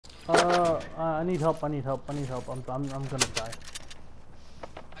I need help. I need help. I need help. I'm gonna die.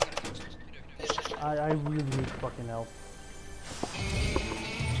 I really need fucking help.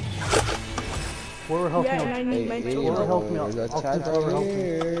 Whoever helps me out. Whoever helps me out. I'll choose whoever helps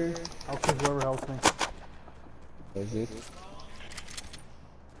me. I'll choose whoever helps me. Is it?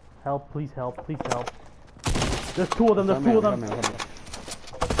 Help, please help, please help. There's two of them, there's two of them.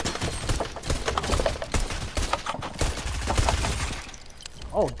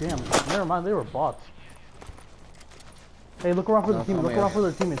 Oh damn, never mind, they were bots. Hey, look around for the team, look around for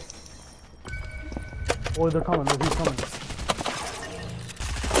their teammates. Oh, they're coming, he's coming.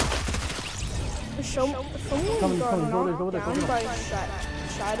 Someone got knocked down by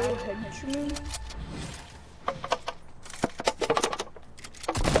Shadow Henchman.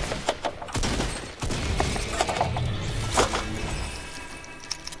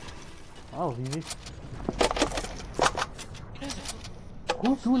 Oh, easy.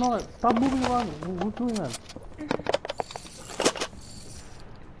 Who's doing all that? Stop moving around. Who's doing that?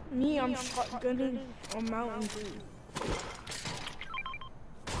 Me, I'm shotgunning a Mountain Dew.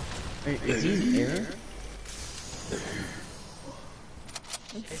 Wait, is he in air?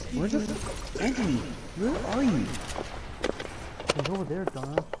 Where the fuck? Anthony, where are you? He's over there,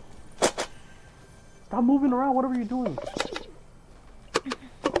 dumbass. Stop moving around, whatever you're doing.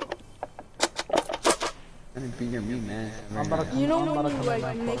 I didn't be near me, man. You know when you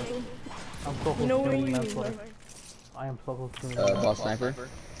like make I'm so close to doing manslaughter. I am so close to doing manslaughter. Boss sniper?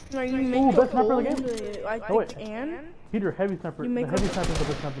 No, you make best sniper in the game. Like oh, wait. can. Peter, heavy sniper. The heavy sniper is the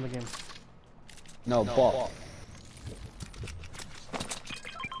best sniper in the game. No, ball.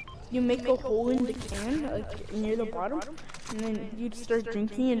 You make a hole in the can, like near the bottom, and then you start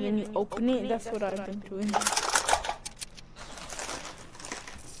drinking, and then you open it. That's what I've been doing.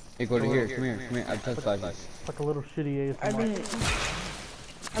 Hey, go to here. Come here. Come here. I've touched flashes. It's like a little shitty ASMR.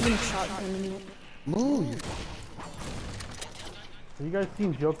 I've been shotgunning it. Move. Have you guys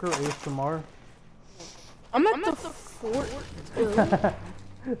seen Joker ASMR? I'm at the fort.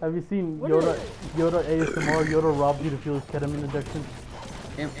 Have you seen Yoda ASMR? Yoda robbed you to feel his ketamine injection.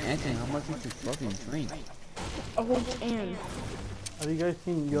 Damn, Anthony, how much is this fucking drink? A whole can. Have you guys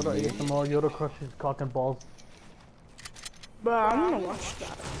seen Yoda ASMR? Yoda crushes cock and balls. But I'm gonna watch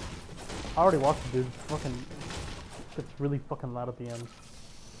that. I already watched it, dude. It's really fucking loud at the end.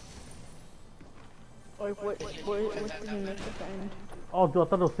 Like what did you make at the end? Oh, dude, I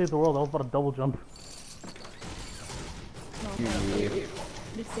thought it was Save the World. I was about to double jump. No,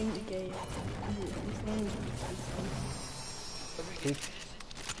 this thing's gay.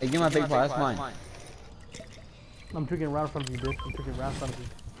 Hey, give my big ball, that's mine. I'm drinking around in front of you, bitch. I'm drinking around in front of you.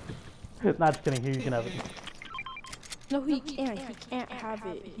 Not just kidding, here, you can have it. No, he can't. He can't have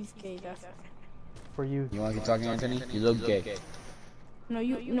it. He's gay, that's for you. You want to keep talking, Anthony? You look gay. No,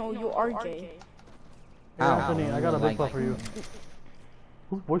 you are gay. Hey, Anthony, I got a big ball for you.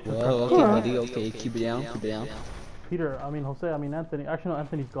 Whose voice is that? Okay, buddy, okay, keep it down, keep it down. Peter, Jose, Anthony. Actually, no,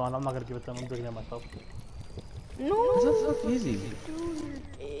 Anthony's gone. I'm not gonna give it to him. I'm drinking it myself. No! What the fuck is he?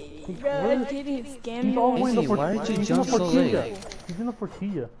 Bro, getting scammed. He's all in the why did you jump so late? He's in the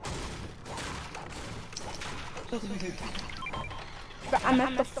tortilla. But I'm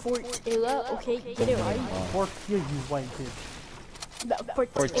at the Fortilla, okay? Get it right. Tortilla, you white bitch.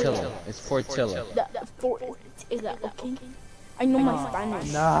 Fortilla. It's Fortilla. The Fortilla, okay? I know my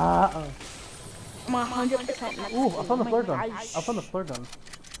Spanish. Nah. I'm 100% Mexican. Ooh, I found the flare gun. I found the flare gun.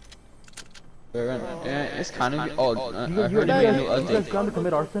 Yeah, it's kind of. Oh, I heard you he made a new guys update. gone to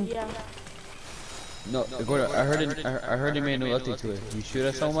commit arson? Yeah. No, I heard he made a new update to it. You shoot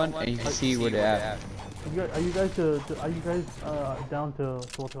at someone and you can see where they're at. Are you guys down to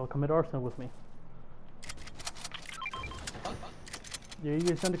commit arson with me? Yeah, you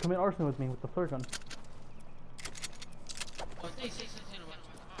guys down to commit arson with me with the flare gun?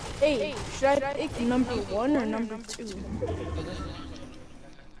 Hey, should I pick number 1 or number 2?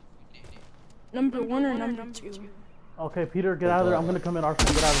 Number 1 or number 2? Okay, Peter, get out of there. I'm gonna commit arson.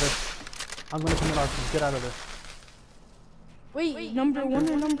 Get out of there. I'm gonna commit arson. Get out of there. Wait, number 1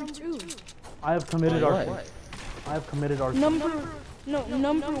 or number 2? I have committed arson. I have committed arson. Number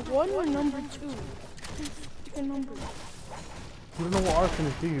 1 or number 2? Pick a number. You don't know what arson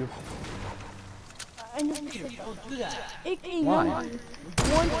is, do you? I know what do that. Pick a Why? number.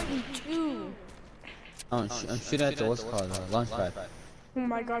 1 and 2. Oh, I'm shooting at the what's it called launch pad. Oh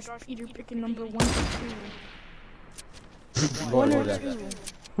my gosh, Peter, pick a number 1 or 2. What 1 or that? 2.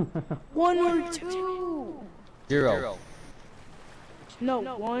 1 or 2. 0. No,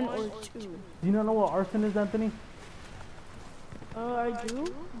 1 or 2. Do you not know what arson is, Anthony? I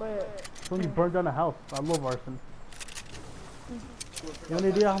do, but It's when you burn down a house. I love arson. You have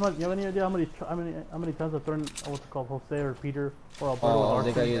any idea how much? You have any idea how many times I've thrown what's it called, Jose or Peter or Alberto? Oh,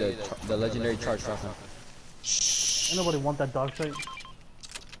 they got you the legendary charge shotgun. Ain't nobody want that dog shit.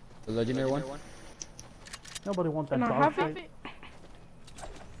 The legendary one? Nobody want that dog shit.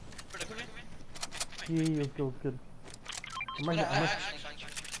 Yeah, it feels good. I'm right here.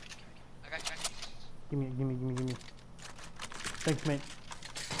 Give me. Thanks, mate.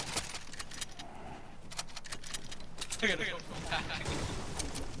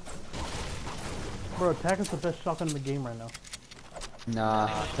 Bro, attack is the best shotgun in the game right now. Nah,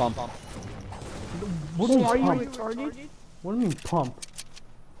 pump. What do you mean Are you pump? retarded? What do you mean pump?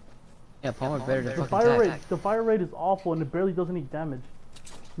 Yeah, pump is better than The fucking fire attack. rate, the fire rate is awful and it barely does any damage.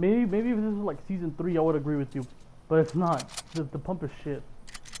 Maybe if this was like season 3, I would agree with you, but it's not. The pump is shit.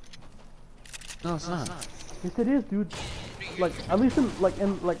 No, it's not. Yes, it is, dude. Like at least in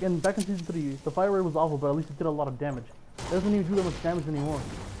back in season 3, the fire rate was awful, but at least it did a lot of damage. It doesn't even do that much damage anymore.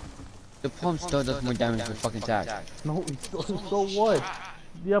 The pump still does more damage than fucking attack. No, so what?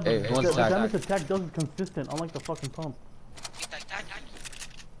 Yeah, but Hey, the damage attack does is consistent, unlike the fucking pump.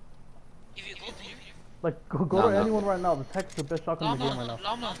 Like, go to anyone right now, the tech is the best shotgun in the game right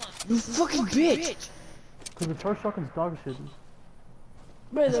now. You fucking bitch! Cause the charge shotgun's dog shit.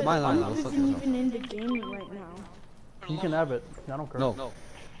 But That's my line, pump I'll fuck isn't yourself. even in the game right now. You can have it. I don't care. No.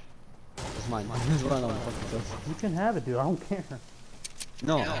 It's mine. It's mine on the fucking stuff. You can have it, dude. I don't care.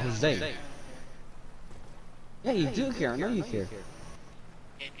 No, Jose. Yeah, you do care. I know you care.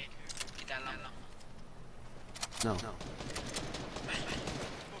 No.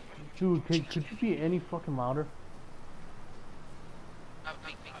 Dude, could you be any fucking louder?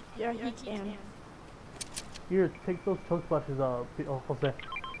 Yeah, he can. Here, take those choke splashes, Jose.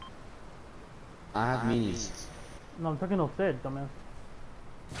 I have minis. No, I'm talking Jose, dumbass.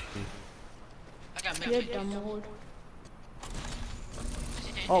 Yeah, dumb lord.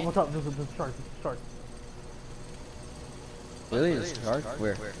 Oh, what's up? This is charge. Really? It's hard?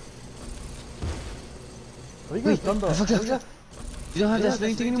 Where? Have you guys done the? You don't have that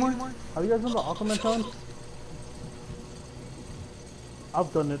spinning thing anymore? Have you guys done the Aquaman challenge?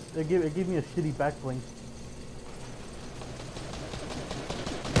 I've done it. It gave me a shitty back bling.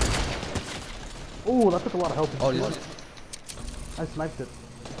 Oh, that took a lot of health. Oh, this I sniped it.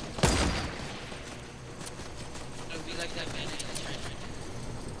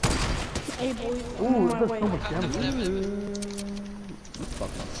 Hey boys, Ooh, on that my does way. so much damage. You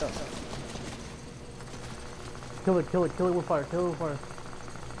fucking suck. Kill it with fire,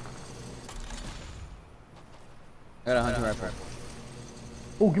 I got a hunting rifle.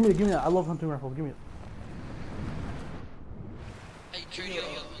 Oh, give me it. I love hunting rifles. Give me it.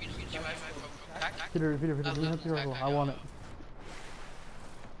 Peter, give me hunting rifle. I want it.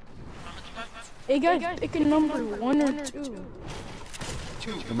 Hey guys, pick a number, 1 or 2.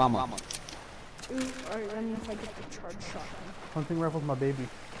 Your mama. 2. Alright, let me if I get the charge shotgun. Hunting rifle's my baby.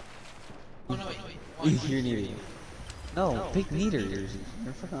 You're needed. No, pick neither. You're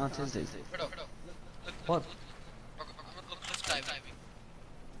fucking autistic. What?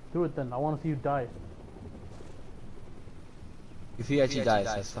 Do it then. I want to see you die. If he actually dies,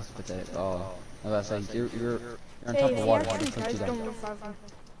 that's fucking pathetic. Oh, I was saying, you're on top of water. Why the fuck you die?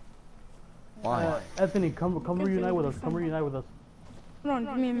 Why? Anthony, come reunite with us. Come reunite with us. Hold on,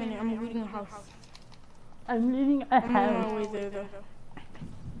 give me a minute. I'm leaving a house. I'm leaving a I'm on my house. way there.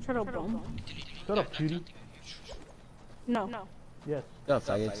 Shut up, bum. Shut up, cutie. No. Yes. Shut up,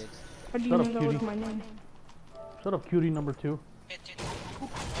 faggots. How do you Shut know up, that was cutie. my name? Shut up, cutie number 2. No.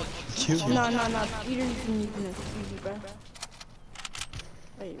 Peter isn't even a cutie, bro.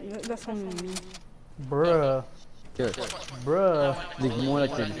 Wait, that's only me. Bruh. Good. Bruh. You look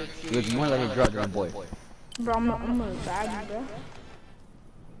more like a drug run boy. Bro, I'm a baddie, bro.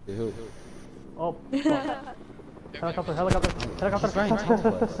 Who? Oh. Helicopter. He's right on top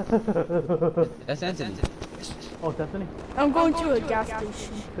of us. That's Anthony. Oh, it's Anthony. I'm going to a gas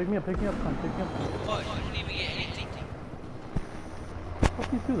station. Pick me up, son.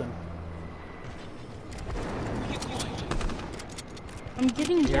 Fuck you too then. I'm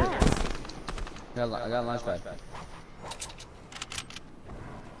getting gas. I got a launch pad.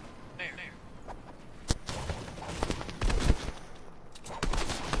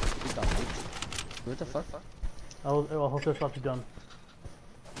 What the fuck? I hope that's not too done.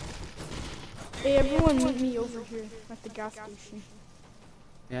 Hey, everyone meet me over here at the gas station.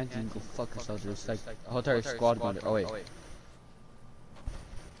 Yeah, you can go fuck yourself. There's like a whole entire squad going there. Oh wait.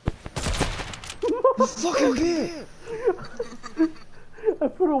 You fucking bitch! I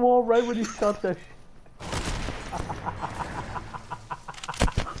put a wall right when he shot that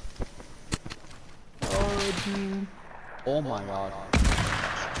Oh, dude. Oh my god.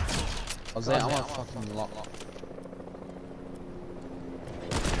 was like, I'm a fucking lock.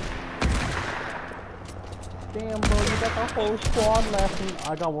 Damn, bro, you got the whole squad laughing.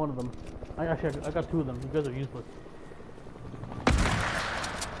 I got one of them. I got two of them. You guys are useless.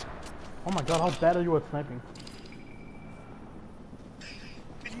 Oh my god, how bad are you at sniping?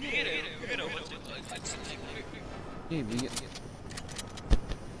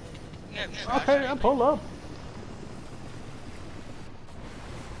 Okay, I pull up.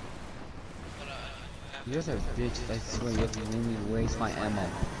 You guys are bitches. I swear you have to make me waste my ammo.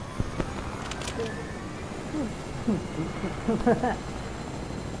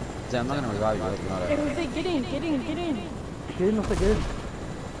 I'm not gonna revive you. Hey, Jose, get in. Get in, Jose, get in.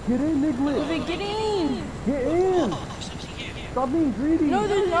 Get in, Nicholas. Jose, get in. Get in. Stop being greedy. No,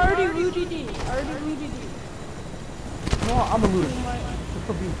 there's already looted it. No, I'm a looter. Just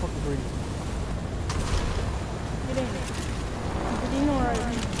stop being fucking greedy. Get in. Get in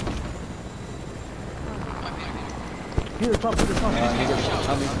already. Here, come.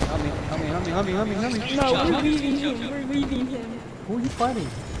 Help me. No, we're leaving him. Who are you fighting?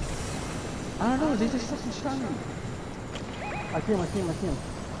 I don't know, they just fucking shot me. I see him.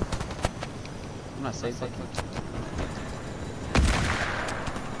 I'm not safe, fucking.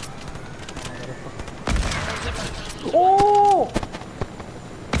 Oh!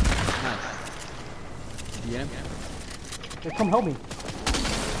 Nice. You get him? Hey, come help me.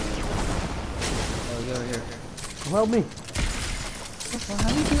 Oh, he's over here. Come help me. How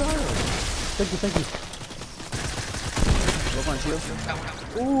do you do auto? Thank you. Look on shield.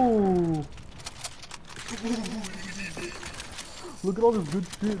 Ooh. Look at all this good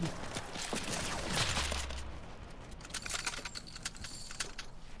shit.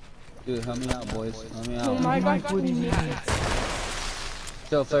 Dude, help me out, boys. Help me out. Oh my god,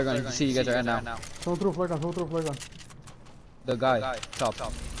 Still flare gun. You can see you guys are at now. Someone throw a flare gun. The guy. Top.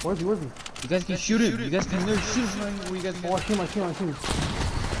 Where's he? You guys can shoot him. You guys can literally shoot him where you guys Oh, I see him.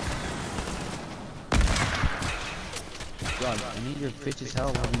 God, I need your bitch's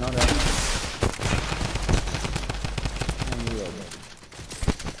help. You know that.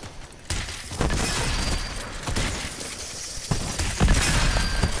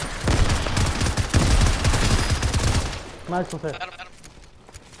 Nice, Jose.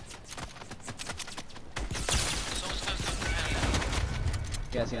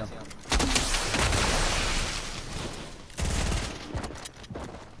 Yeah, I see him.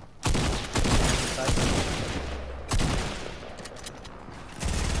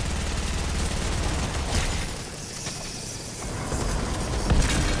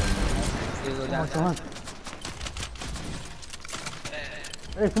 Come on.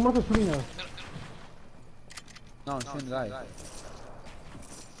 Hey, someone else is shooting us. No, I'm shooting the guy.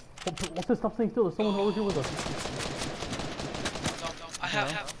 What's this? Stop staying still. There's someone over here with us. I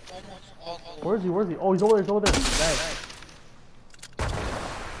have almost all. Where is he? Oh, he's over there. Guys,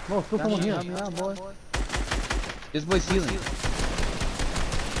 No, still someone here. help me out, boy. This boy's healing.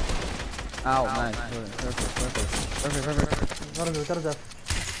 Ow, nice. Perfect. Got his death.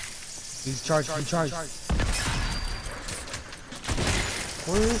 He's charged.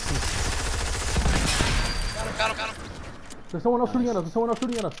 Where is he? Got him. There's someone else shooting at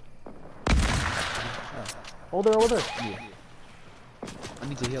us. Over there. Yeah. I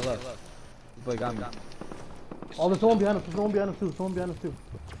need to heal up. This boy got me. Oh, there's someone behind us too.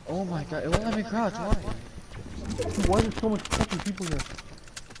 Oh my god, it won't let me crouch. Why? Why is there so much fucking people here?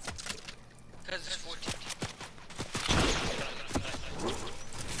 Because it's 14.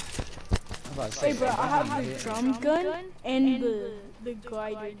 I'm about to Hey, say, bro, I have the drum gun and the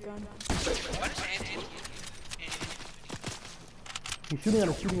glider gun. He's shooting at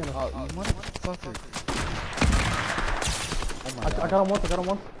us. oh, you motherfucker. Oh my I god. got him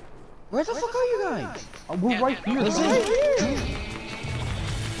once. Where the fuck are you guys? We're right here. Listen.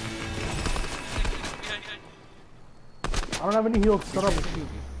 I don't have any heals. Shut up.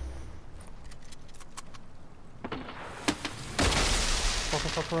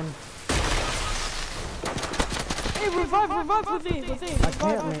 Fuck, run. Hey, revive, Jose. Jose.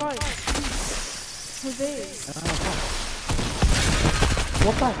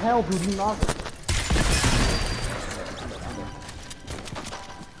 What the hell, dude? You knocked.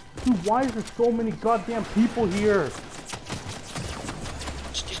 Dude, why is there so many goddamn people here?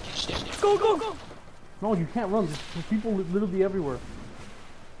 Go. No, you can't run. There's people literally everywhere.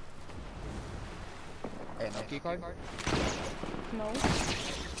 Hey, no key card? No.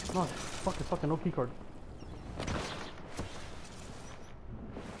 No, fucking no keycard.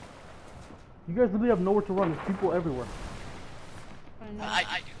 You guys literally have nowhere to run. There's people everywhere.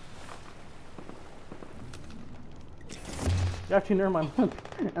 I do. Actually, never mind.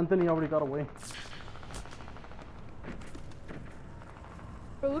 Anthony already got away.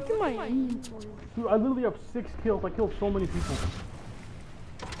 Bro, look at my inventory. Dude, I literally have 6 kills. I killed so many people.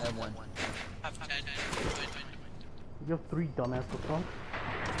 I have 1. I have 10. You have 3 dumbasses, huh?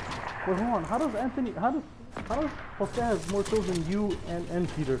 Wait, hold on. How does Jose has more kills than you and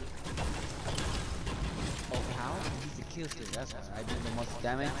Peter? Oh, how? He's the kill stealer. That's why I did the most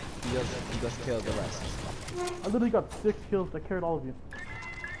damage. He goes kill the rest. I literally got 6 kills. I carried all of you.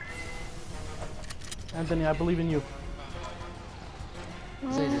 Anthony, I believe in you. So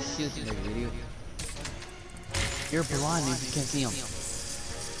he's a shield stealer, video. You're blind if you can't see him.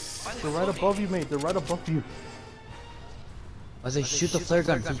 They're right above you, mate. They're right above you. I say shoot the flare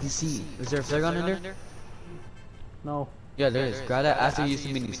gun from PC. Is there a flare gun in there? No. Yeah, there is. Grab that after you use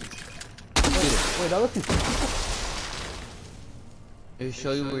the minis. Wait, that lets me see people? It'll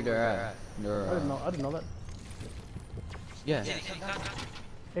show you where they're at. I didn't know that. Yeah.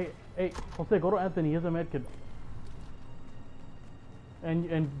 Hey, Jose, go to Anthony. He has a medkit.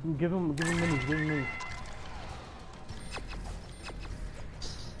 And give him minis.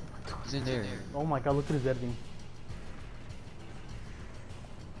 He's in there. Oh my god, look at his editing.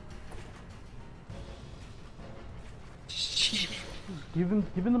 Give him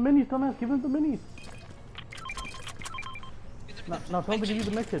the minis, dumbass. Give him the minis. Now tell him to give you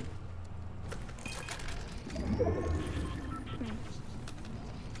the medkit.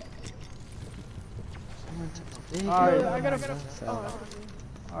 Alright. I got a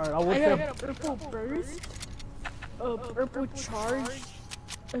purple burst, a purple charge,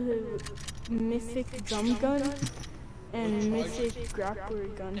 a mythic drum gun, and mythic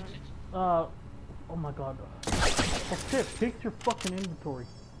grappler gun. Oh my god. Oh shit, fix your fucking inventory.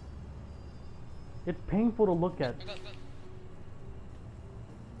 It's painful to look at.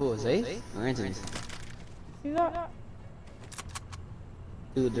 Who was Ace? Or Anthony? See that?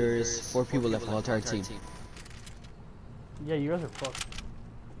 Dude, there's 4 people left on the entire team. Yeah, you guys are fucked.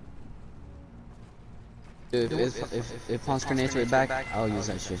 Dude, if Ponce grenades right back, I'll use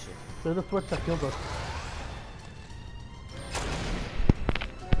that shit. They're the switch that killed us.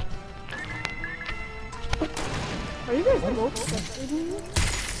 Are you guys both separating?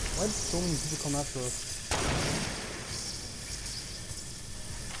 Why did so many people come after us?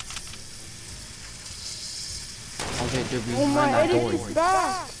 Okay, they're Oh, my behind that edit door. is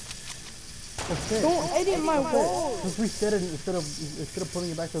back! Okay. Don't edit my wall! Just reset it instead of putting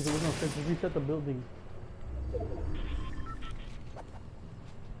it back to the original state. Just reset the building.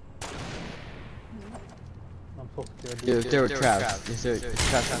 I'm so scared. Dude, if there were traps, if there were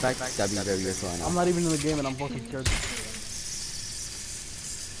traps in the back, that'd be very useful. I'm not even in the game and I'm fucking scared.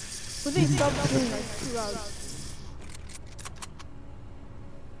 But they stopped doing like 2 hours.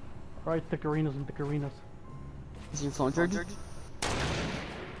 Alright, thick arenas and thick arenas. Is your phone charged?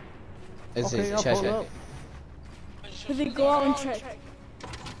 It's Okay, I'll check pull it it. up. But they go out and check.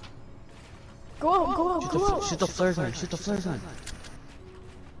 Go out, go out, go out! Shoot the flare gun, shoot the flare gun.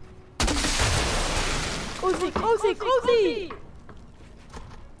 Cozy, cozy, cozy!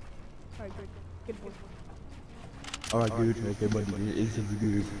 Alright, good boy. Alright, dude, okay, buddy, it's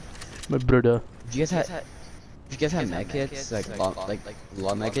good. My brother. If you guys have med kits, like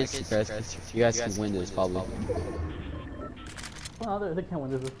law med kits, you guys can win this probably. Well, they can't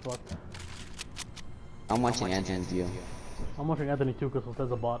win this fuck. I'm watching Anthony's deal. I'm watching Anthony too because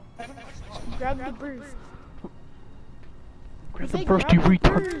there's a bot. Grab the burst. Grab Say the burst, grab you the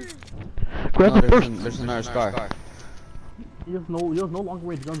retard. burst. Grab No, the burst. there's another scar. He has no longer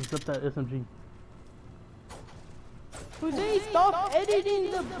range guns except that SMG. Jose, stop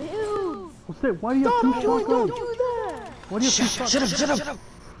editing the builds! Jose, why do you have Stop, two don't shotguns? do that! Why do you have two shotguns? Shut up!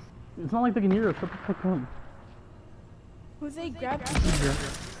 It's not like they can hear us. Shut the fuck up. Jose, grab the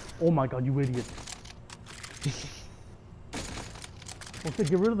burst. Oh my god, you idiot. Jose,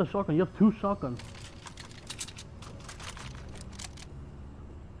 get rid of the shotgun. You have 2 shotguns.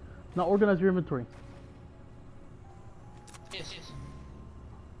 Now organize your inventory. Yes.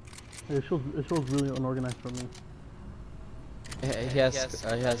 It shows really unorganized for me. He has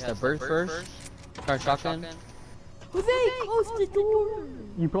the burst first, car shotgun. Jose, close the door!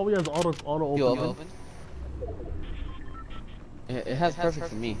 He probably has auto You open. open? It has perfect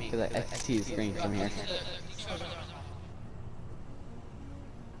for me because I can see the screen from here.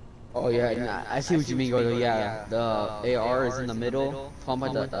 Oh yeah, nah, I see what you mean, Gordo. Yeah, the AR is in the middle,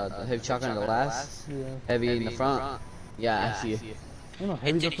 followed by the heavy shotgun at the last, Yeah. heavy in the front. Yeah, I see it. You know,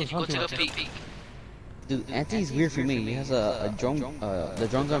 heavy Anthony, just go was to the hunting. peak. Dude, Anthony's weird for me. He has the drum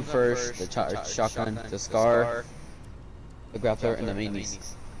gun first, the shotgun, the scar, the grappler, and the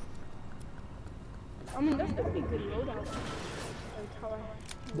minis. I mean, that's a pretty good loadout.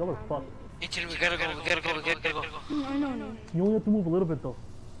 Y'all are fucked. Ethan, we gotta go. I know. You only have to move a little bit though.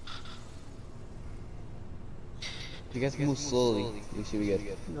 You guys move slowly. You should be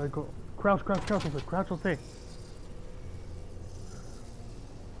good. Alright, go. Crouch, I'll say.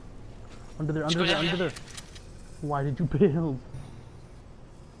 Under there. Why did you build?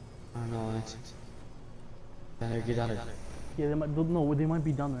 I don't know. It's... Better get out of there. Yeah, they might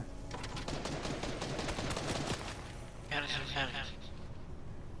be down there.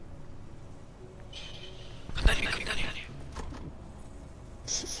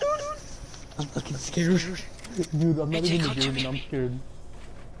 I'm fucking scared. Dude, I'm not even doing it, I'm scared.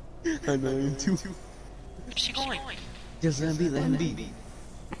 I know, you too. Where's she going? Just let him be.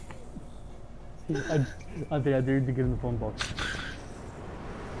 I think I dared to get in the phone box.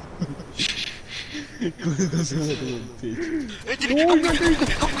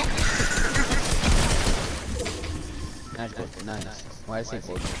 Nice. Why is he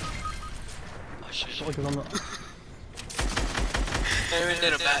Fortnite? Oh shit. Because I'm not... There is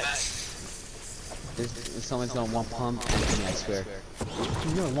a bat. Someone's gonna one pump Anthony, I swear.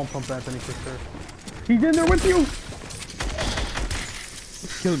 He's gonna one pump Anthony for sure. He's in there with you!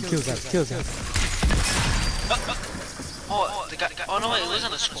 Kill him. Oh, the guy. Oh no, it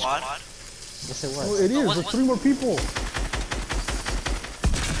wasn't a squad. Yes, it Oh, was. it is. There's 3 more people.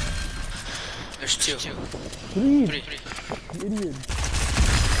 There's 2. 3. You idiot.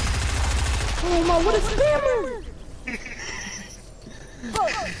 Oh my, what a spammer!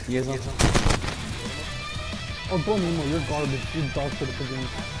 You guys want some? Oh, don't Nemo, you're garbage. You're dog shit at the game.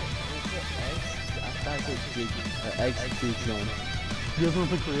 Eggs zone. You guys want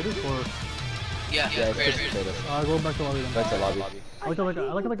to play creative or? Yeah, Yeah, great. it's better. Go back to lobby then. Back to lobby. I like how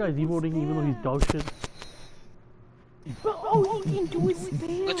that guy's emoting even though he's dog shit. But all he can do is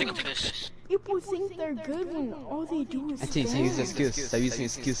Go take a spam. piss. People think they're good when all they do is Anthony, stop using spam. excuses. Stop using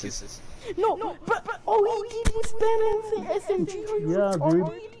excuses. No, but all he did was spam and say SMG. Are you Yeah, dude.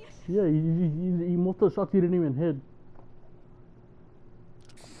 retarded? Yeah, he most of the shots he didn't even hit.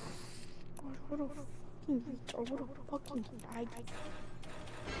 What a fucking retard, what a fucking fag.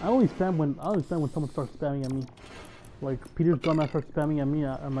 I only spam when someone starts spamming at me. Like Peter's dumbass starts spamming at me.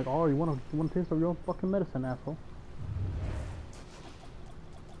 I'm like, oh, you wanna taste of your own fucking medicine, asshole.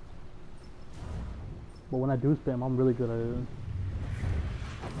 But when I do spam, I'm really good at it.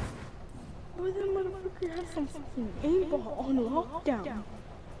 But that motherfucker has some fucking aimbot on lockdown.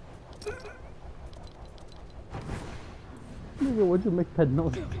 Nigga, why'd you make that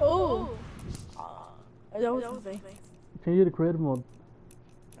noise? Oh! That was the thing. Change it to creative mode.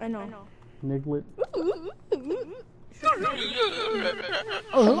 I know. Niglet.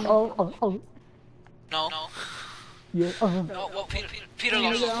 No. Yeah. No, well, Peter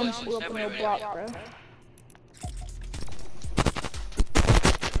lost Nigga, I'm his still voice. up in the block, bro.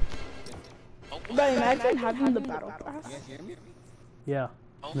 But imagine having the battle pass. Yeah.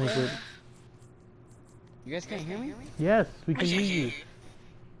 Oh, Niglet. You guys can't hear me? Yes, we I can can hear hear you.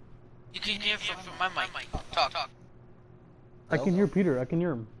 You can hear from my mic. Talk. I can hear Peter. I can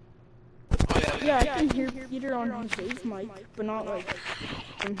hear him. Oh Yeah, I can hear Peter on his mic, but not like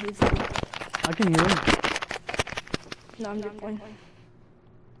from his mic. I can hear him. No, I'm just playing.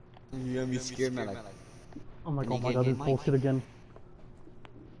 You're gonna be scared, man. Like, I'm like, oh my god, this bullshit again.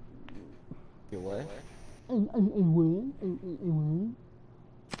 you what?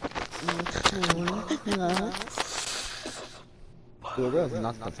 Dude,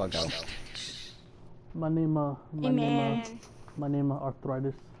 knock the fuck out. My name, Hey man,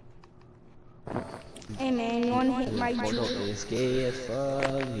 Arthritis. hey man, you wanna hit my Portal G? is gay as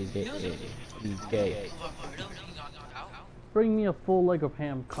fuck. He's gay. He's gay. Bring me a full leg of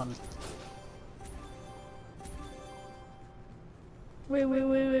ham, cunt. Wait,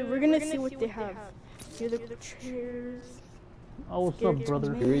 we're gonna see what they have. Here the chairs. Oh, what's up,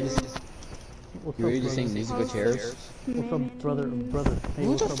 brother? You were just saying musical chairs? What's up, brother? Hey,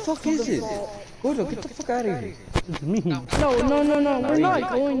 What what's the up? fuck is it? Gordo, get the fuck out of here. It's me. No, we're not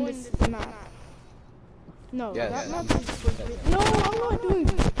going this map. No, Yes. that map is stupid. No, I'm not doing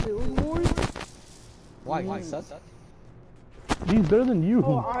Build Wars. Why? You suck? He's better than you.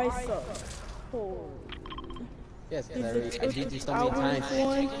 Oh, I suck. Oh. Yes, Did I did this so many times.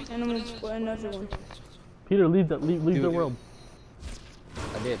 one, and I'm gonna split another one. Peter, leave the Dude. world.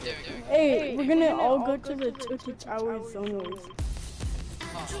 I did. Hey, we're gonna all go to the Tilted Towers zone wars.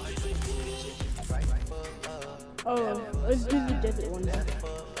 Oh, let's do the desert one then.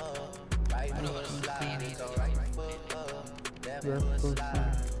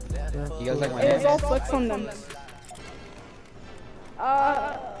 You guys like my Hey, let's name? all flex on them.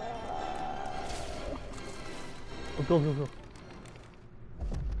 Go.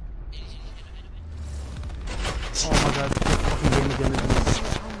 Oh my god, this fucking game again.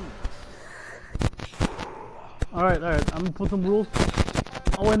 Alright, I'm gonna put some rules.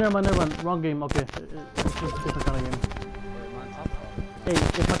 Oh wait, never mind. Wrong game, okay. It's just a different kind of game. Hey,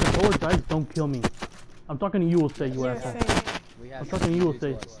 if my controller dies, don't kill me. I'm talking to you, Jose, you asshole. I'm talking to you,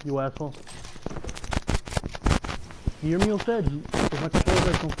 Jose, you asshole. You hear me, Jose? If my controller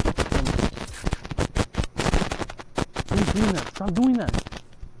dies, don't fucking kill me. Why are you doing that? Stop doing that!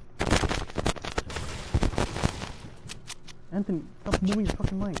 Anthony, stop moving your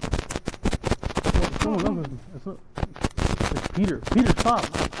fucking mic. Someone else it's Peter. Peter, stop!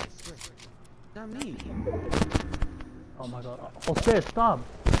 Not me. Oh my god. Jose, stop!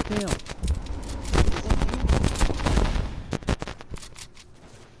 Damn.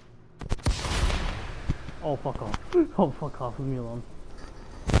 Oh, fuck off. Oh, fuck off. Leave me alone.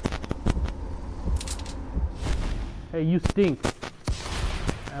 Hey, you stink.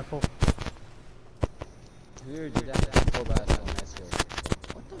 Asshole. We already did that before, but I don't ask you.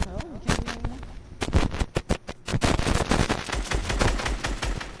 What the hell? You can't do anymore?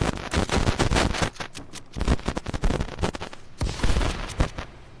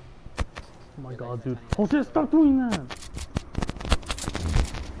 Oh my god, dude. Jose, stop doing that!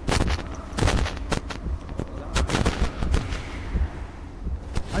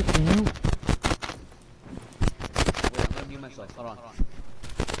 I see you. Wait, I'm gonna mute myself. Hold on.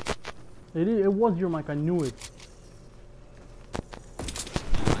 It was your mic, I knew it.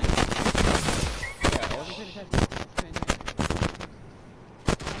 Yeah, I wasn't paying attention.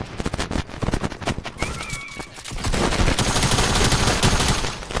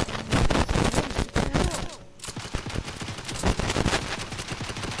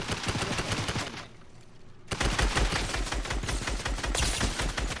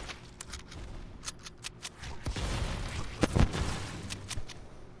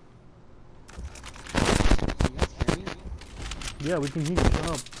 Yeah, we can hear you. Shut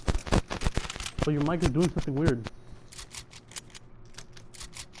up. So your mic is doing something weird.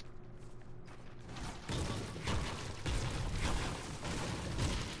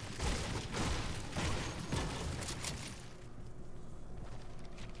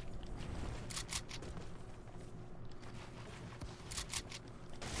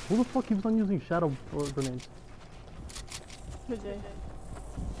 Who the fuck keeps on using shadow grenades?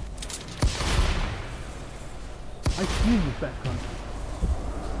 I see you, fat cunt.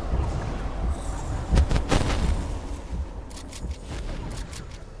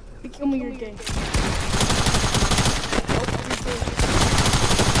 You kill me, you're gay.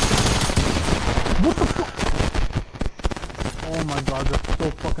 What the fuck? Oh my god, that's so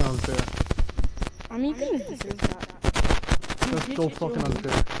fucking unfair. I mean, you didn't deserve that. That's so fucking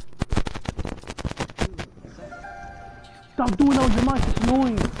unfair. Stop doing that with your mic, it's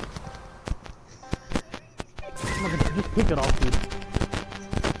annoying. Just pick it off, dude.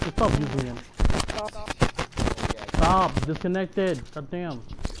 Just stop using it. Stop, disconnected. God damn.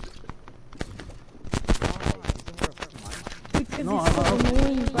 Because No, it's so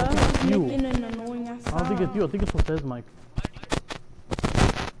annoying, bro. it's you. Making an annoying ass I don't think it's you, I think it's Jose's mic.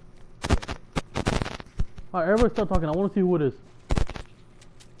 Alright, everybody stop talking, I want to see who it is.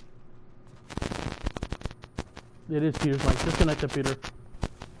 It is Peter's mic, disconnect it, Peter.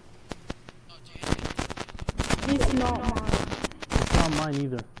 It's not mine. It's not mine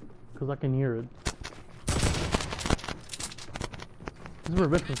either, because I can hear it. This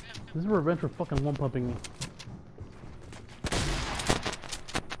is revenge for fucking one-pumping me.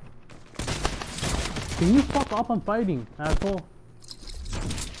 Can you fuck off? I'm fighting, asshole.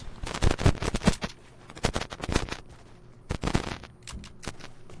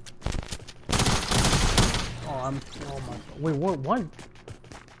 Oh my, wait, what?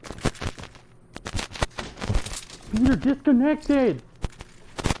 Peter, disconnected!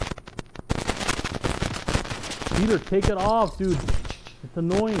 Peter, take it off, dude. It's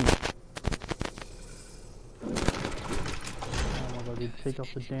annoying. Oh my god, dude, take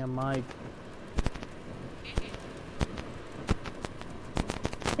off the damn mic.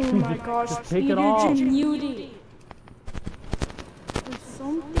 Oh my gosh, just take it Peter, off. just mute it. There's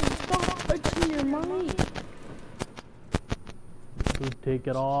something. Stop touching your mic. Dude, take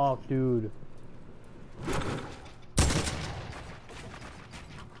it off, dude.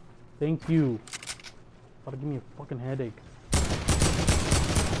 Thank you. About to give me a fucking headache.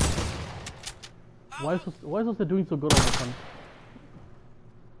 Why is this doing so good all of a sudden?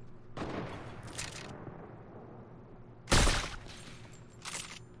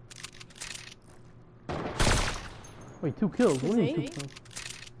 Wait, 2 kills. What do you mean 2 kills?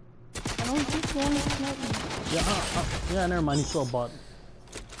 I don't think one is nothing. Yeah, yeah, never mind. He's still a bot.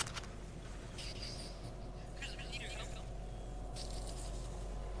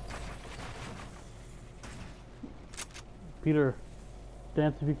 Peter,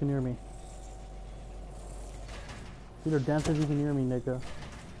 dance if you can hear me. Peter, dance if you can hear me, nigga.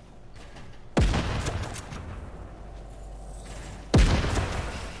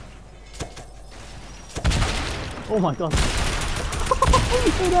 Oh my god.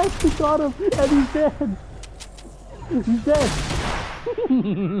 It actually got him, and he's dead. He's dead.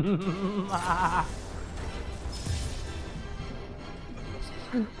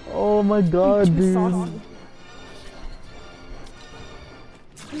 Oh my god, dude.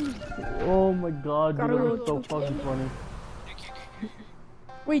 Oh my god, dude, that was so fucking funny.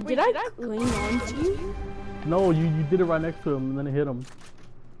 Wait, did I lean onto you? No, you did it right next to him, and then it hit him.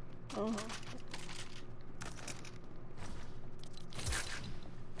 Oh.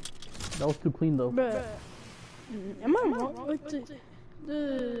 That was too clean, though. Bruh. Am I wrong? Like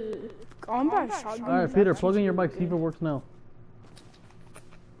the combat shotgun. Alright, Peter, plug in your mic, see if it works now.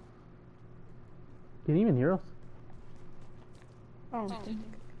 Can you even hear us? I don't think.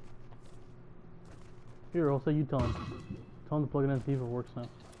 Here, I'll say you tell him. Tell him to plug it in and see if it works now.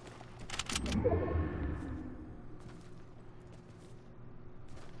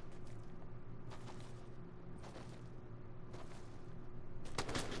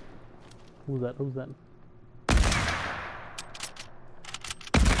 Who's that? Who's that?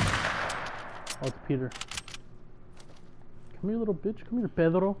 Oh, it's Peter. Come here, little bitch. Come here,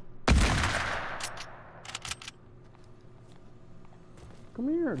 Pedro. Come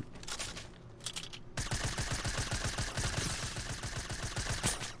here.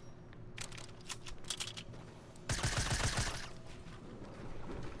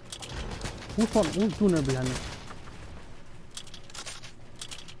 Who's doing there behind me?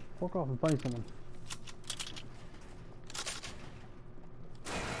 Fuck off and find someone.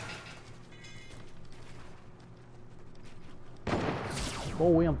 Go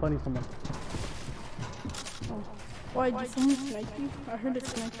away, I'm finding someone. Oh. Why, did someone snipe you? I heard a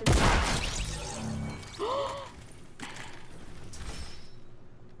sniper.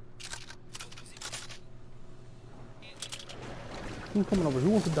 Who's coming over? Who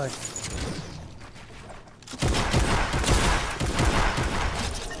wants to die?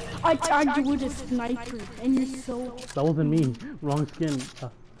 I tagged you with a sniper, and you're so... That wasn't me. Wrong skin.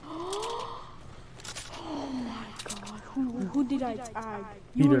 Oh my god, who did I tag?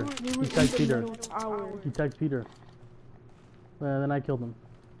 Peter. You were You tagged in the Peter. middle tower. You tagged Peter. Then I killed him.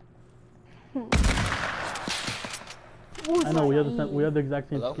 I know, we have the exact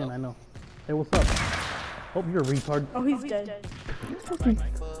same Hello? skin, I know. Hey, what's up? Oh, you're a retard. Oh, he's dead. This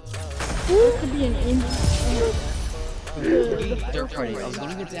could be an injury. Third party. I was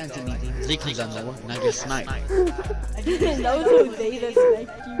gonna get down to the leakers on the and I get sniped. That was Jose that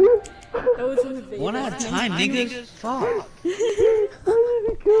sniped you. That was Jose. One at a time, nigga. Fuck.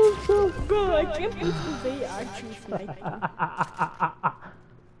 Bro, I can't believe Jose actually sniped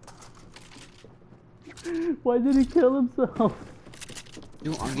you. Why did he kill himself?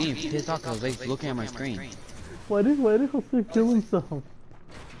 Dude, I'm getting pissed off because they're looking at my screen. Why did Jose kill himself?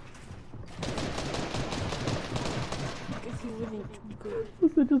 Because he wasn't too good.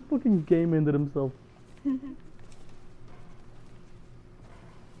 Jose just fucking game ended himself.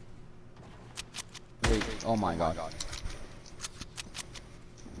 Wait, oh my god.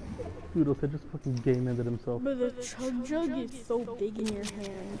 Dude, Jose just fucking game ended himself. But the chug jug is so big in your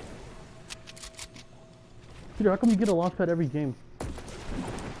hand. Peter, how come you get a launch pad every game?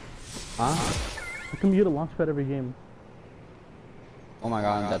 Huh? How come you get a launch pad every game? Oh my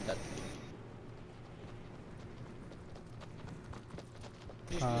god, I'm dead.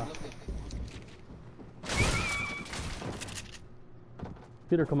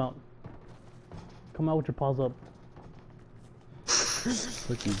 Peter, come out. Come out with your paws up.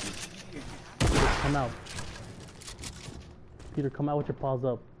 Looking. Peter, come out. Peter, come out with your paws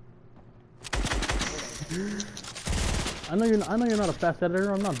up. I know you're not a fast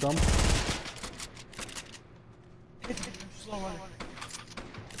editor. I'm not dumb.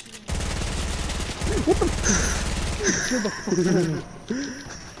 What the? You're the fucking enemy.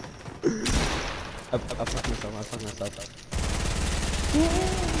 I fucked myself.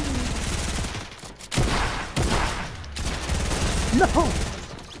 No!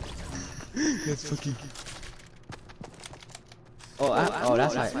 That's fucking. Oh,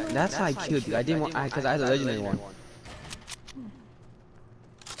 that's how I killed you. I didn't want, because I had the legendary one.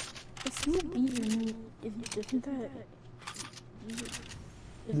 If you beat your meat, isn't that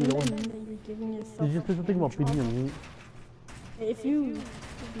Dude, mean that you're giving yourself Did you just say something about beating your meat? If you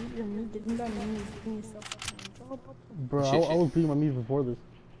beat your meat, didn't that mean you're giving yourself a hand job? Bro, I was beating my meat before this.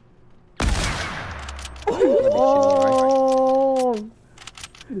 Oh! Oh!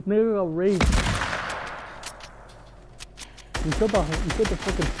 Nigga got raped. You killed the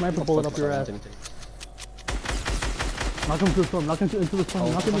fucking sniper bullet up your ass. Knock him into the storm. Knock him into the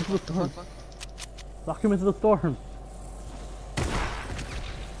storm. Knock him into the storm. Knock him into the storm.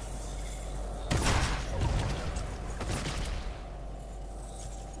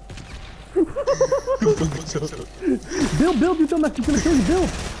 Bill, you dumbass, he's gonna kill you,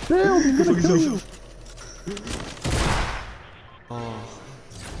 Bill, he's gonna kill you. Oh,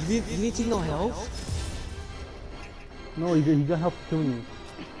 you didn't take no health? No, he got help killing you.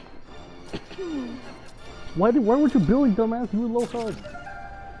 Why weren't you building, dumbass? You were low hard.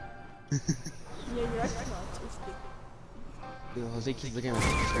 Yeah, you're actually autistic. Dude, Jose keeps looking at my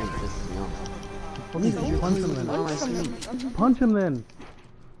screen. This is me off. Punch him then. Punch him then.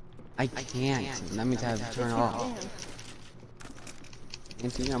 I can't. That means I have to turn it off.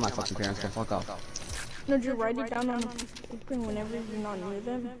 And you know my fucking parents can fuck off. No, just write it down on a piece of paper and whenever you're not near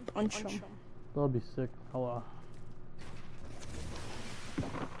them, punch them. That'll be sick. Hello.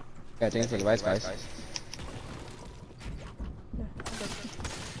 Yeah, thanks for the advice, guys.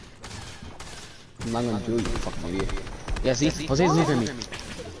 I'm not gonna do it, you fucking idiot. Yeah, see? Jose's leaving me.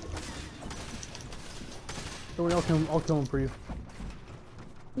 Don't worry, I'll kill him for you.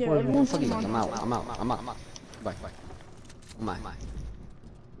 Yeah, I'm out. Bye. Oh my.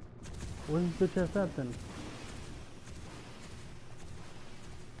 Where's this bitch ass at then?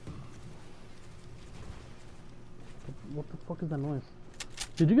 What the fuck is that noise?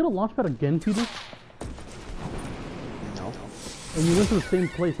 Did you get a launch pad again, Peter? No. And you went to the same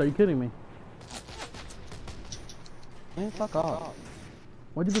place, are you kidding me? Man, fuck off.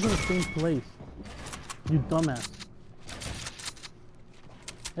 Why'd you go to the same place? You dumbass.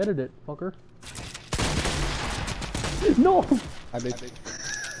 Edit it, fucker. No! Hi, bitch.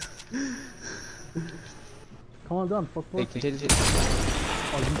 Come on down, fuck. Hey, continue.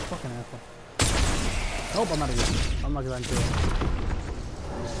 Oh, you fucking asshole. Nope, I'm out of here. I'm not gonna kill you.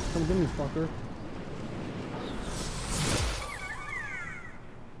 Come get me, fucker.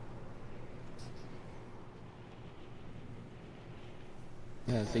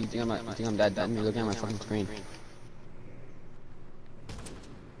 Yeah, so you think I'm that dumb? You're looking at my fucking screen.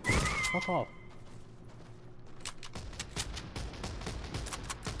 Fuck off.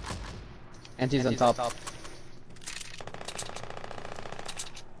 Anti's on top.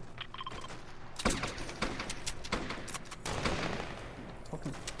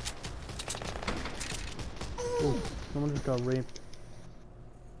 Fucking. Ooh, someone just got raped.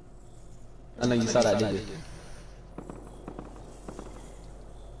 I know you saw that, didn't you?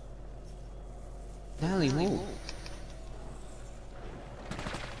 Natalie, move.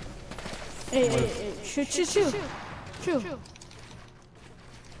 Hey, shoot.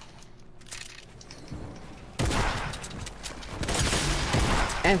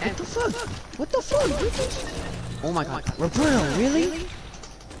 And what the fuck? What the fuck? Oh my god. Roberto, really?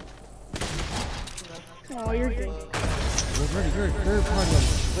 Oh, you're good. Roberto, you're a third party, I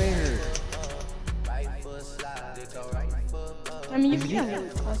swear. I mean, you can't really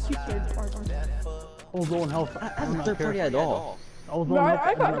toss you third party. I was low in health. I don't third party at all. I was Bro, low in health.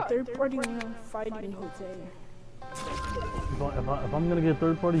 I got a third party when I'm fighting Jose. If I'm gonna get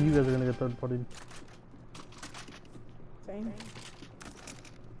third party, you guys are gonna get third party. Same.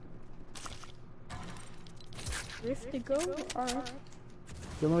 Rift to go? Alright.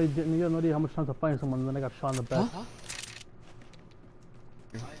 You have no idea how much time to find someone, and then I got shot in the back. Huh?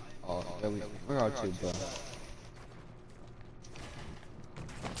 Oh, yeah, where are you, bro?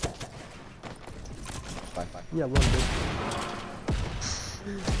 Bye. Yeah, run, bitch.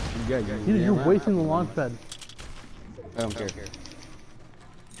 Yeah, You're wasting the launch pad. I don't care.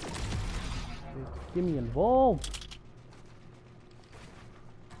 Get me involved.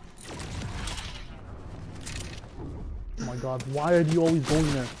 Oh my god, why are you always going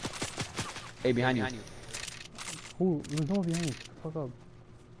there? Hey, behind you. Who? There's no one behind me. Fuck up.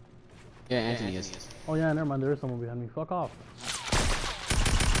 Yeah, Anthony is. Oh yeah, never mind, there is someone behind me. Fuck off.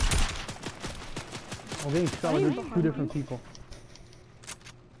 I'm getting shot with two different people.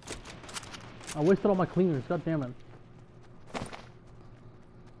 I wasted all my cleaners, god damn it.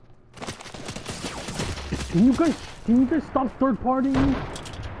 Can you guys stop third partying me?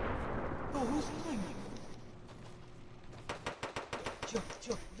 Chill.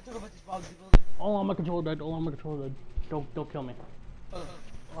 We can talk about this while people. All on my controller dead, all on my controller dead. Don't kill me.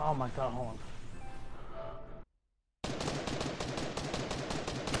 Oh my god, hold on.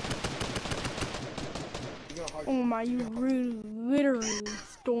 Oh my, you literally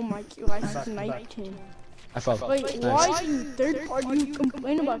stole my kill. I sniped him. I fell. Wait, why are you third party? You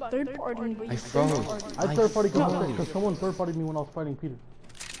complain about third party, but you froze. third party. I third party because someone third partied me when I was fighting Peter.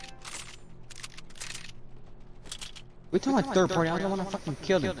 We're talking about third party. I don't want to fucking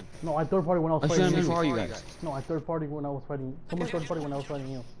kill him. No, I third party when I was I fighting shouldn't you. before you guys. No, I third party when I was fighting. Someone third party when I was fighting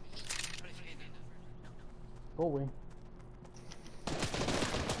you. Go away.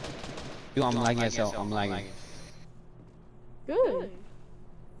 Dude, I'm lagging as hell. I'm lagging. Good.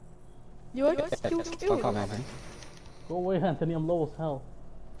 You like this? Fuck off, Anthony. Go away, Anthony. I'm low as hell.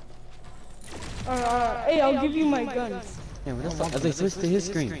 Hey, I'll give you my guns. Yeah, what the fuck? As they switch to his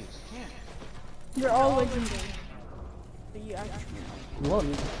screen. They're all legendary. But you actually. You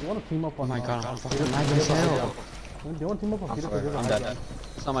want to team up Oh on? my god, I'm fucking lagging as hell. Do you want to team up on? I'm sorry, I'm dead.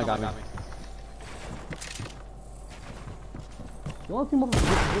 Somebody got me. You want to team up on?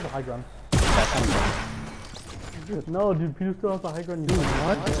 Here's a high ground. No, dude, Peter still has the high ground. Dude,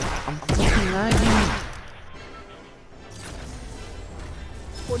 what? I'm fucking lagging.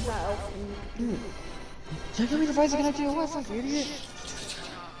 What's that elf? Dude. Check out me device connected to your Wi-Fi, you idiot.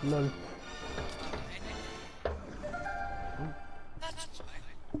 Lol.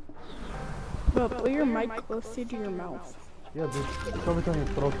 But put your mic closer to your mouth. Yeah, dude. Shove it down your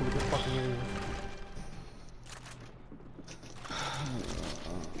throat so we can fucking hear you.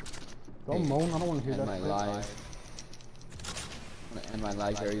 Don't moan, I don't want to hear End that. my life. I'm gonna end my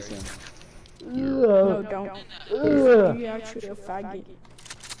life very soon. No, don't. You're actually a faggot.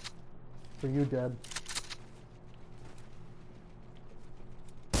 For you, Dad.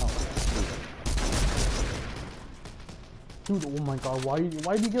 Dude, oh my god, why do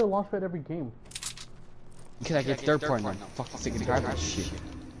you get a launch pad every game? Because I get third party now. Fucking sick and tired of this shit.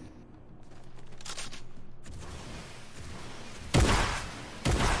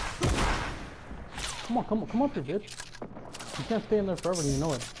 Come up here, bitch. You can't stay in there forever, you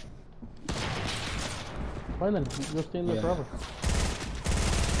know it. Fine then, you'll stay in there forever.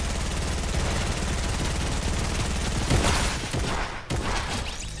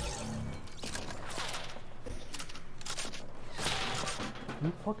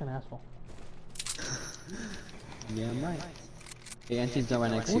 You fucking asshole. Yeah, I'm right. Hey, Anthony's done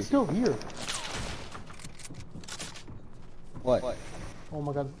right next to you. Who's still here? What? Oh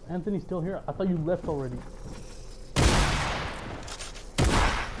my god, Anthony's still here? I thought you left already.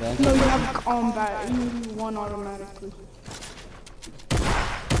 Yeah, No, you have combat. You won automatically.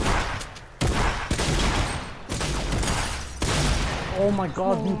 Oh my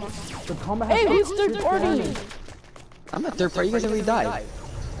god, dude. The combat has Hey, such who's third shit party? damage. I'm at third party. You guys already died.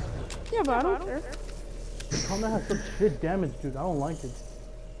 Yeah, but I don't care. The combat has such shit damage, dude. I don't like it.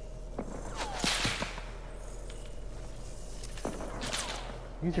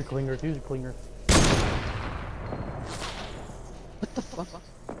 Use your clingers, use your clingers. What the fuck?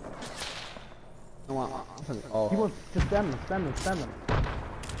 Oh. He wants just spam them, spam them, spam them.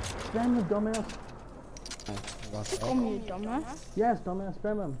 Spam them, dumbass. Call me a dumbass. Yes, dumbass,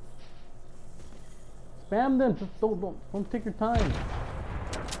 spam them. Spam them, just don't take your time.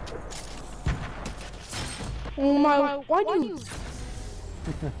 Oh my, why do you?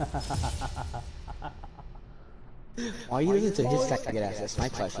 Why are you losing to his faggot ass? That's my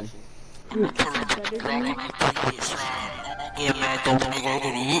question.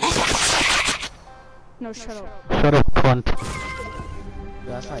 No, shut up. Shut up, cunt.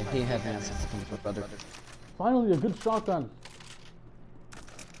 That's why I hate having ass from my brother. Finally, a good shotgun.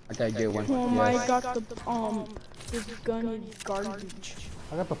 I gotta get one. Oh my Yes. god, this gun is garbage.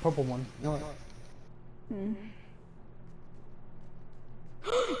 I got the purple one. You know what?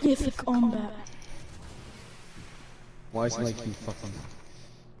 Yes, a combat. Why is it like you fucking...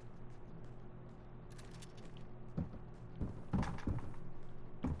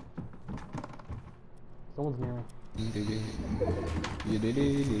 Someone's near me.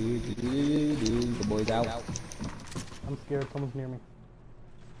 The boy's out. I'm scared, someone's near me.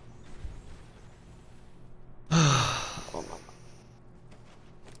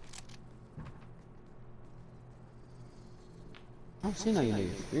 I don't see no you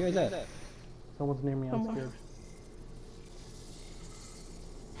niggas. Where you guys at? Someone's near me, I'm Someone. scared.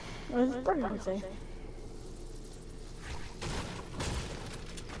 What is Brian say?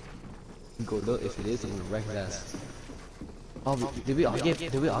 Go look. If it is, I'm gonna wreck his ass. Oh, did we all get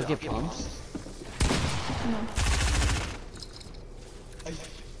pumps? No.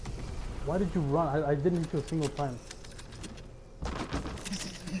 Why did you run? I didn't hit you a single time.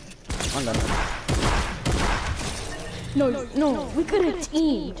 I'm done. No, we could have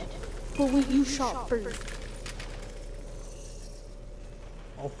teamed, but you shot first.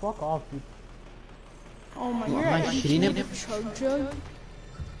 Oh, fuck off, dude. Oh my Am god, I hitting him? Chojo?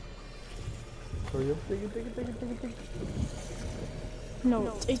 Hurry up, take it.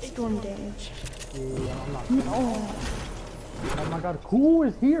 No, take storm damage. Yeah, I'm not. No. Oh my god, who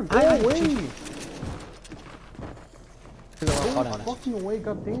is here? Go away! Oh, fucking away,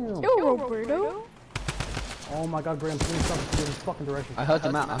 goddamn. Yo, Roberto. Oh my god, Graham, please stop in this fucking direction. I helped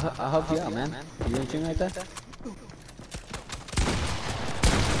him out. I helped you out, man. You doing shit like that?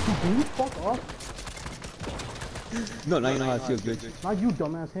 Can you fuck off? No, now you know how it feels, bitch. Not you,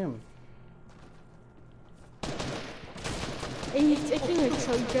 dumbass, him. Hey, he's taking a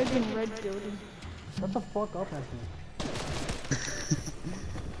chug jug in red building. Shut the fuck up, Anthony.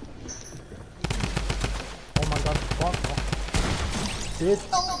 Oh my god, fuck off. Bitch.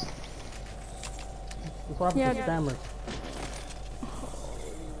 That's what happens to stammers.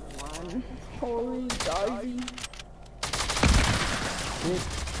 Holy doggy. Bitch.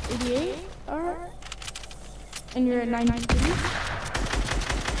 88? Alright. And you're at 93?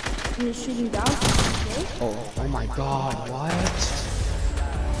 And you're shooting down? Okay. Oh my god, what?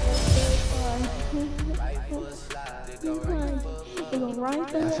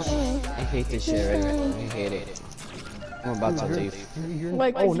 I hate this shit right now. I hate it. I'm about to leave.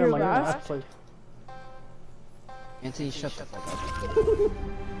 Like, Oh, if never you're mind, you're in last? last place. Anthony, shut the fuck up.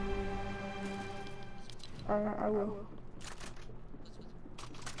 Alright, I will.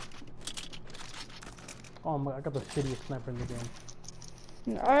 Oh my, I got the shittiest sniper in the game.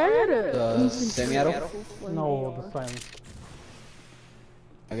 I had a... Semi-auto? No, the silence.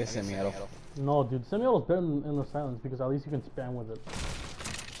 I guess semi-auto. No, dude, semi-auto's better in the silence because at least you can spam with it.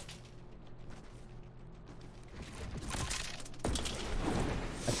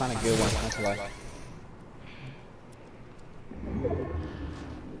 I found a good one, that's a lie.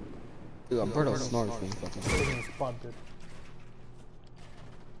 Dude, Alberto snorts me fucking crazy. Taking a spot, dude.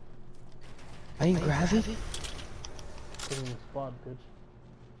 I didn't grab it? Taking a spot, bitch.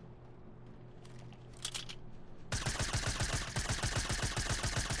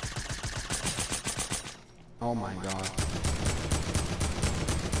 Oh my god.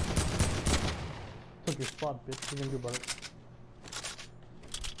 Took your spot, bitch. What you gonna do about it?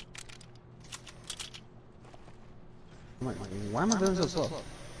 Why am I going so slow?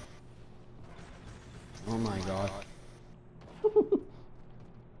 Oh my god.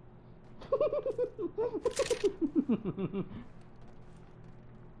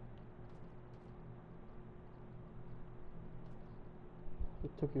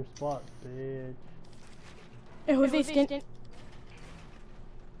 It took your spot, bitch. Hey, Jose, skin.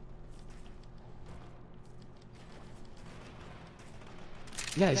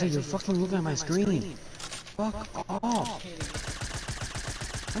 Yeah, I said you're fucking looking at my screen. Fuck off.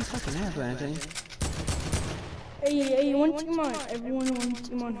 I'm fucking after Anthony. Hey, one team on. Everyone one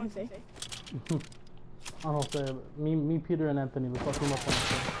team on Jose. I don't say me, Peter, and Anthony. Let's fuck him up on the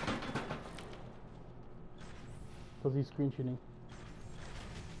show. Cause he's screen cheating.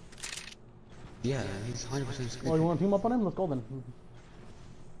 Yeah, he's 100% screen. Oh, you want to team up on him? Let's go then.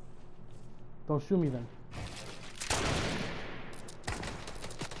 Don't shoot me then.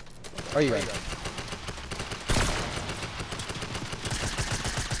 Are you ready?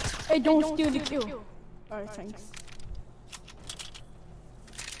 Hey, don't steal the kill. Alright, thanks.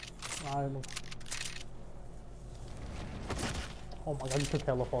 I don't know. Oh my god, you took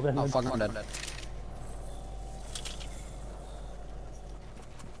hella fall then. Oh fuck, I'm dead.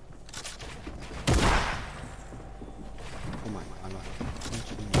 Oh my god.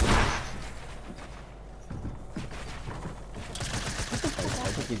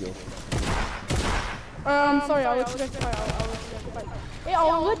 I'm sorry, I'll let you guys fight. I'll let you guys fight. Hey,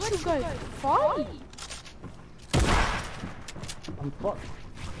 I'll let you guys fight. I'm fucked.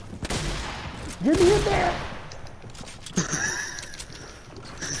 Get me in there!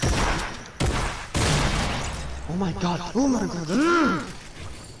 Oh my god. Oh my god.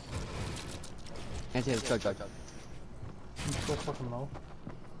 Anthony, go. I'm so fucking low.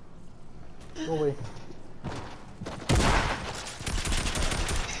 Go away.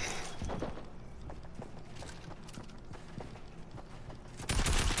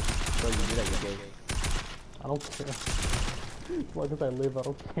 Bro, you do that, you're gay. I don't care. As long as I live, I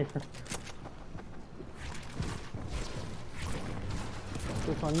don't care.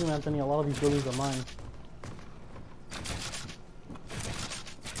 It's on you, Anthony. A lot of these buildings are mine.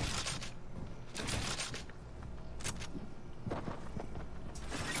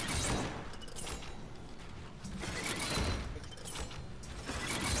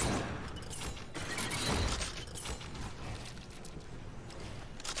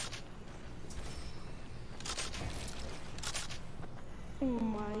 Oh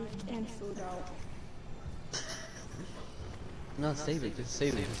my, and sold out. No, save it, just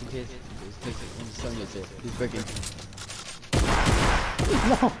save it, just in case. Just when the sun gets it. He's breaking.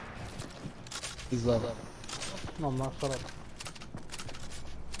 No! He's low. No, I'm not. Shut up.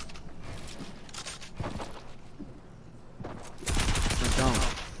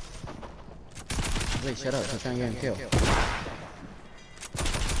 Wait, shut up. I'm trying to get him killed.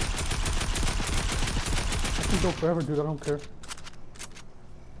 I can go forever, dude. I don't care.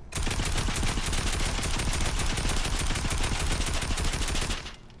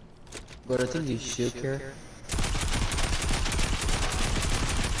 But I think you should care.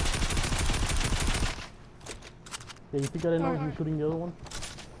 Yeah, you think I didn't know he was shooting the other one?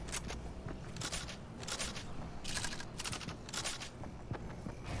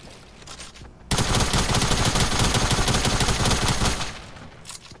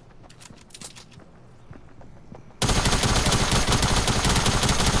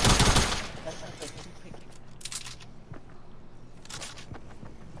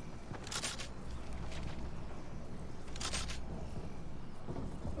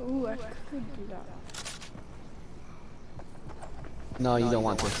 Ooh, I could do that. No, you don't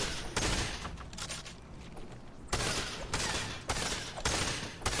want to.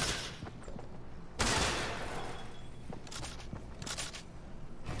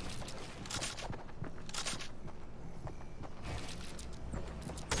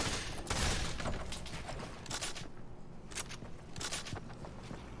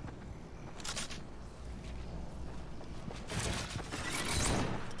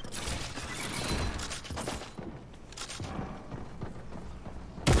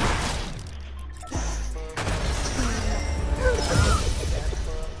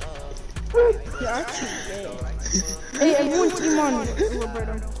 You're actually gay. Hey, everyone team on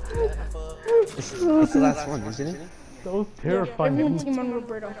Roberto. It's the last one, isn't it? That was Yeah, terrifying. everyone team on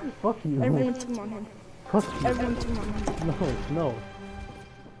Roberto. Fuck you. Everyone team on him. Fuck you. Everyone team on him. No.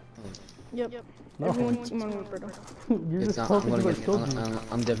 Yep. No. Everyone team on Roberto. You're It's just not, talking I'm, to gonna my get, children.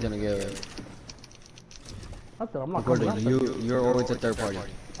 I'm definitely gonna get it. I'm not coming Gordon, up then. you're always a third party.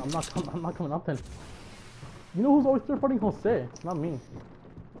 I'm not coming up then. You know who's always third partying? Jose, not me.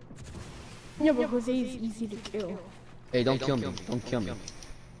 Yeah, but Jose is easy to kill. Hey, don't kill me. Don't kill me.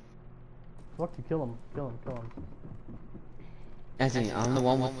 Fuck you, kill him. Kill him, kill him. Anthony, I'm the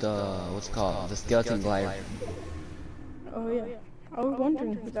one with the, what's it called? The skeleton glider. Oh yeah. I was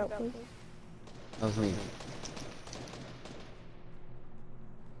wondering who that was. That was me.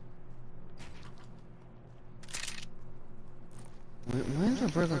 When's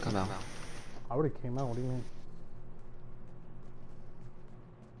Roberto gonna come out? I already came out, what do you mean?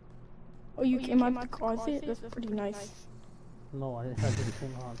 Oh, you came out the closet? That's pretty nice. No, I actually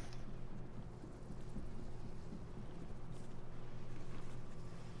came out.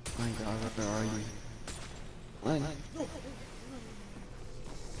 My god, where are you? What?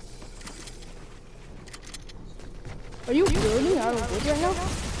 Are you building out of wood right now?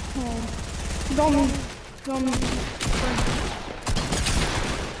 Oh. Got me. Got me.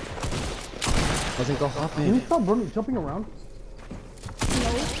 I think I'll hop Can you in. stop jumping around?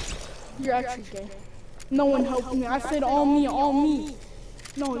 No. You're actually gay. No one helped me. I said all me, all me.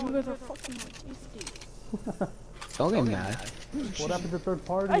 No, you guys are fucking autistic. Don't get mad. What happened to third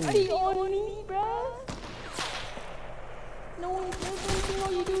party? I say all me, bruh. No one does anything,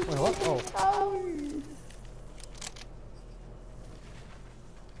 all you do is Wait, what? Oh. towers.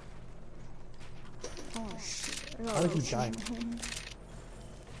 Oh shit. How did you die?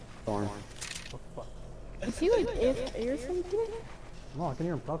 Darn. What the fuck? Is he like AFK or something? No, I can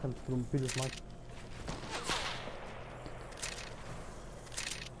hear him talking through Peter's mic.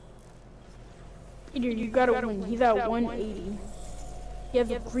 Peter, you gotta win. He's at 180. He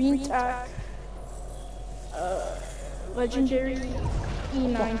has a green tack, legendary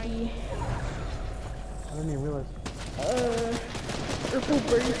E90, I didn't even realize. purple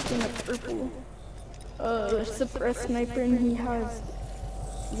burst and a purple, suppressed sniper, and he has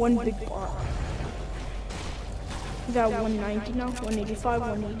one big bot. He's at 190 now, 185,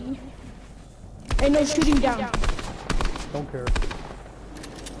 180. And no shooting down. Don't care.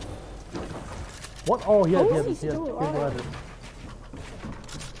 What? Oh, yeah, How yeah, is he yeah. still Here's alive? the ladder.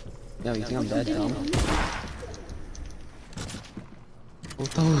 No, you think I'm dead, dumb?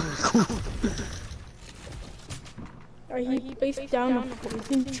 Alright, he placed down a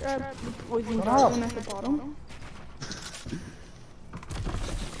poison trap, the poison Shut dart up. one at the bottom.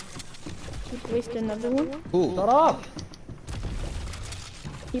 He placed another one. Ooh. Shut up!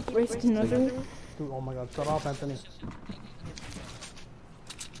 He placed another one. Dude, oh my god, shut up, Anthony.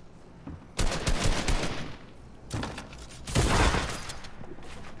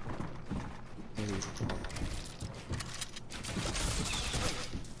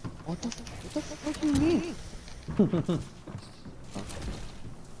 What the fuck do you mean? Oh my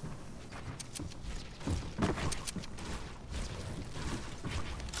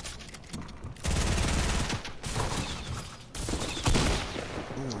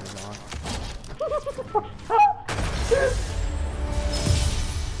god.